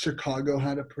so. Chicago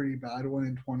had a pretty bad one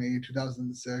in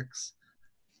 2006.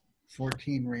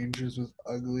 14 Rangers was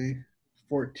ugly.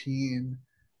 14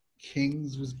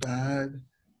 Kings was bad.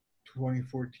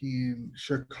 2014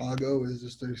 Chicago is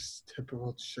just their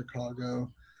typical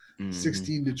Chicago.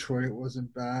 16 Detroit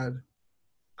wasn't bad.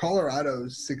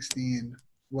 Colorado's 16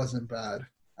 wasn't bad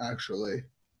actually,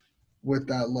 with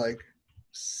that like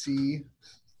C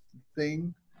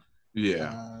thing.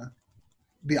 Yeah.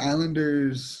 The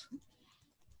Islanders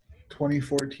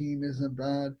 2014 isn't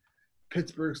bad.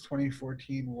 Pittsburgh's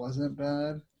 2014 wasn't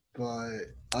bad, but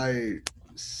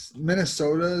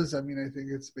Minnesota's, I mean, I think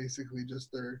it's basically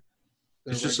just their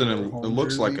it's just it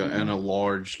looks like an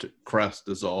enlarged crest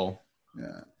is all.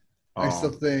 Yeah. I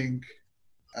still think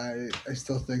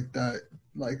that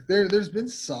like there's been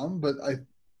some, but I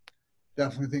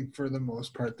definitely think for the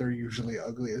most part they're usually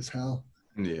ugly as hell.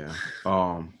 Yeah.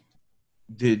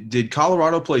 Did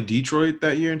Colorado play Detroit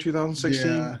that year in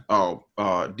 2016?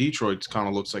 Yeah. Detroit's kind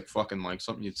of looks like fucking like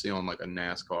something you'd see on like a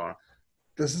NASCAR.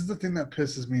 This is the thing that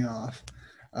pisses me off.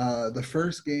 The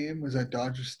first game was at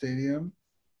Dodger Stadium,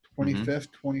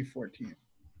 25th, 2014.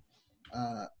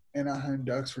 Anaheim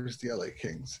Ducks versus the LA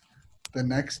Kings. The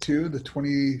next 2, the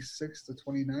 26th to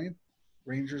 29th,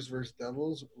 Rangers versus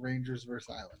Devils, Rangers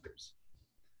versus Islanders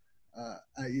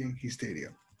at Yankee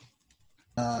Stadium.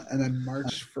 And then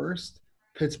March 1st,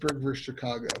 Pittsburgh versus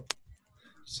Chicago.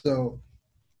 So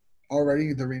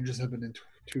already the Rangers have been in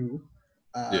 2.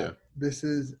 This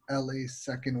is LA's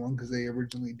second one because they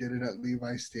originally did it at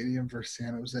Levi Stadium versus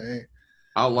San Jose.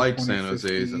 I like San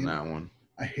Jose's in that one.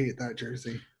 I hate that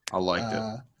jersey. I liked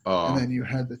it. And then you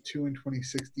had the 2 in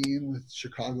 2016 with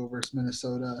Chicago versus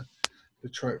Minnesota,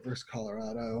 Detroit versus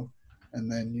Colorado. And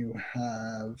then you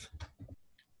have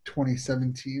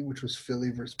 2017, which was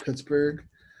Philly versus Pittsburgh.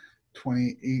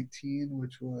 2018,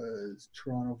 which was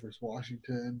Toronto versus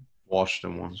Washington.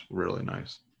 Washington one's really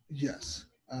nice. Yes.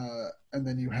 And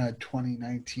then you had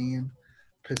 2019,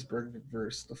 Pittsburgh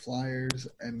versus the Flyers,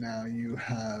 and now you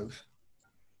have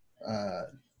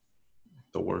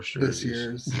the worst this jerseys.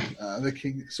 year's the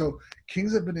Kings. So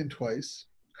Kings have been in twice.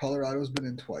 Colorado's been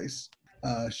in twice.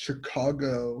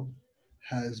 Chicago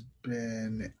has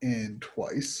been in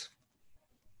twice.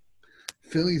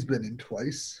 Philly's been in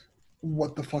twice.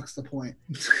 What the fuck's the point?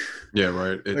 Yeah,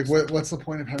 right. It's, what's the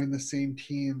point of having the same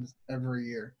teams every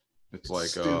year? it's like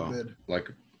stupid. like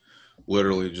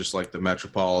literally just like the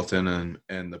Metropolitan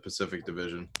and the Pacific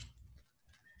Division.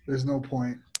 There's no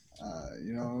point.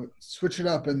 Switch it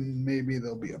up and maybe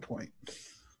there'll be a point.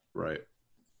 Right.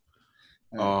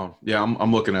 Yeah,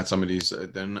 I'm looking at some of these.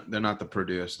 They're not the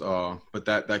prettiest. But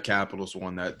that Capitals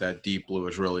one, that deep blue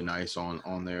is really nice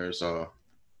on theirs.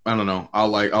 I don't know. I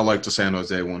like the San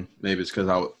Jose one. Maybe it's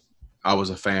because I was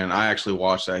a fan. I actually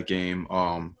watched that game.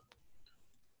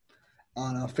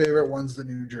 Favorite one's the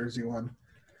New Jersey one.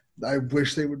 I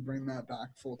wish they would bring that back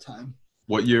full time.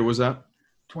 What year was that?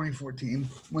 2014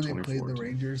 when they played the 2014.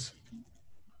 Rangers.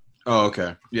 Oh,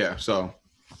 okay. Yeah. So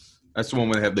that's the one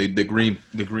where they have the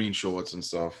green shorts and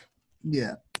stuff.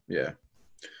 Yeah. Yeah.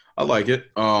 I like it.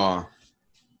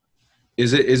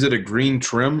 Is it a green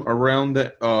trim around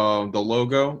the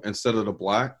logo instead of the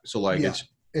black? So like it's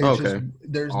okay.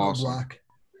 There's Awesome. no black.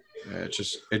 Yeah,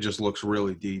 it just looks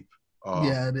really deep.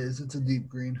 Yeah, it is. It's a deep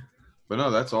green. But no,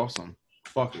 that's awesome.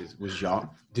 Fuck,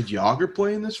 did Yager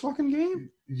play in this fucking game?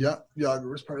 Yeah, Yager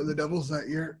was part of the Devils that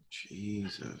year.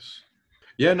 Jesus.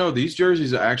 Yeah, no, these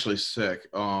jerseys are actually sick.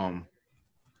 I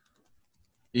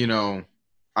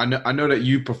know that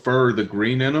you prefer the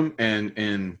green in them, and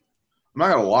I'm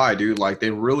not gonna lie, dude. Like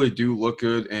they really do look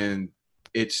good, and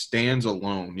it stands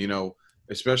alone.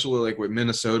 Especially like with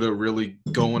Minnesota really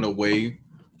going away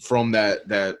from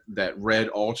that red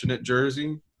alternate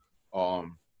jersey.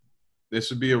 This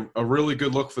would be a really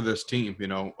good look for this team.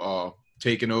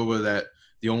 Taking over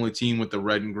the only team with the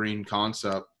red and green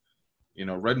concept.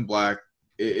 Red and black,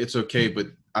 it's okay, but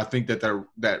I think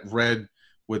that red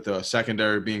with the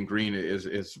secondary being green is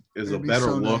a better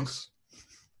so look, nice.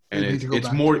 and They need to go it's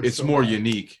back more to it it's so more bad.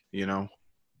 unique. They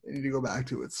need to go back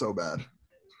to it so bad.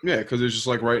 Yeah, because it's just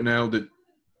like right now the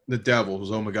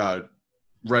Devils. Oh my God,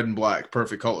 red and black,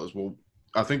 perfect colors. Well,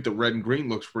 I think the red and green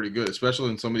looks pretty good, especially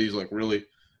in some of these like really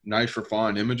nice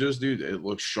refined images, dude. It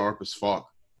looks sharp as fuck.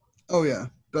 Oh yeah,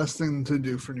 best thing to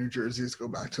do for New Jersey is go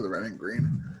back to the red and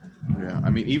green. Yeah, I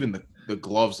mean even the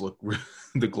gloves look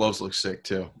the gloves look sick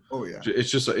too. Oh yeah, It's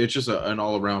just an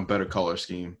all around better color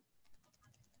scheme.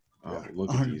 Yeah,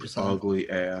 Look at these 100%. ugly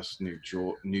ass New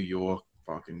York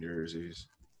fucking jerseys.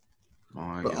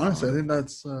 My but God. honestly, I think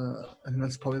that's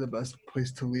probably the best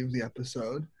place to leave the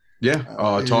episode. Yeah,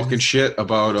 talking is- shit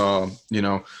about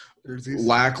Jerseys.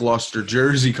 lackluster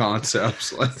jersey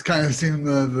concepts. It's kind of seeing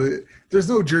the there's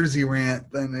no jersey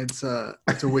rant, then it's a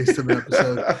waste of an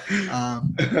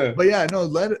episode. But yeah, no,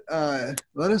 let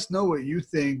us know what you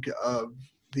think of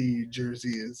the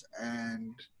jerseys,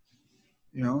 and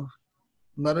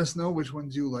let us know which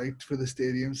ones you liked for the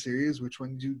Stadium Series, which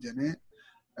ones you didn't.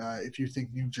 If you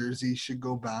think New Jersey should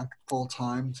go back full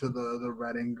time to the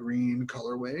red and green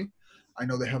colorway. I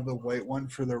know they have the white one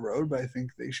for the road, but I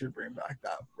think they should bring back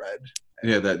that red.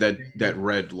 Yeah, that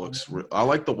red looks. I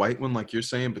like the white one, like you're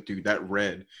saying, but dude, that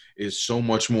red is so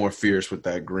much more fierce with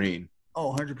that green.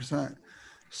 Oh, 100%.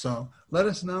 So let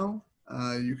us know.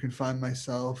 You can find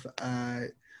myself at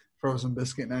Frozen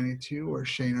Biscuit 92 or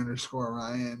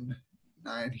Shane_Ryan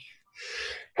 90.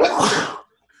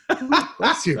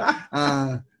 Bless you.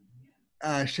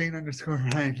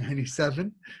 Shane_Ryan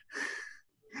 97.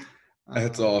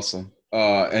 That's awesome.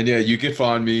 And yeah, you can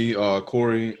find me,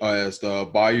 Corey, as the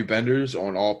Bayou Benders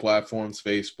on all platforms: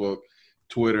 Facebook,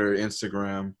 Twitter,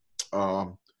 Instagram.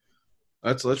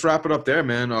 Let's wrap it up there,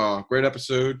 man. Great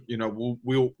episode.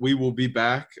 We will be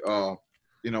back.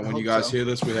 When you guys hear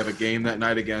this, we have a game that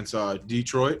night against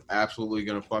Detroit. Absolutely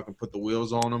gonna fucking put the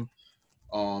wheels on them.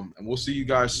 And we'll see you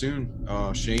guys soon.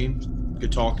 Shane,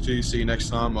 good talking to you. See you next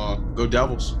time. Go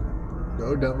Devils.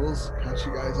 Go Devils. Catch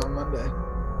you guys on Monday.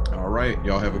 All right.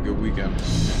 Y'all have a good weekend.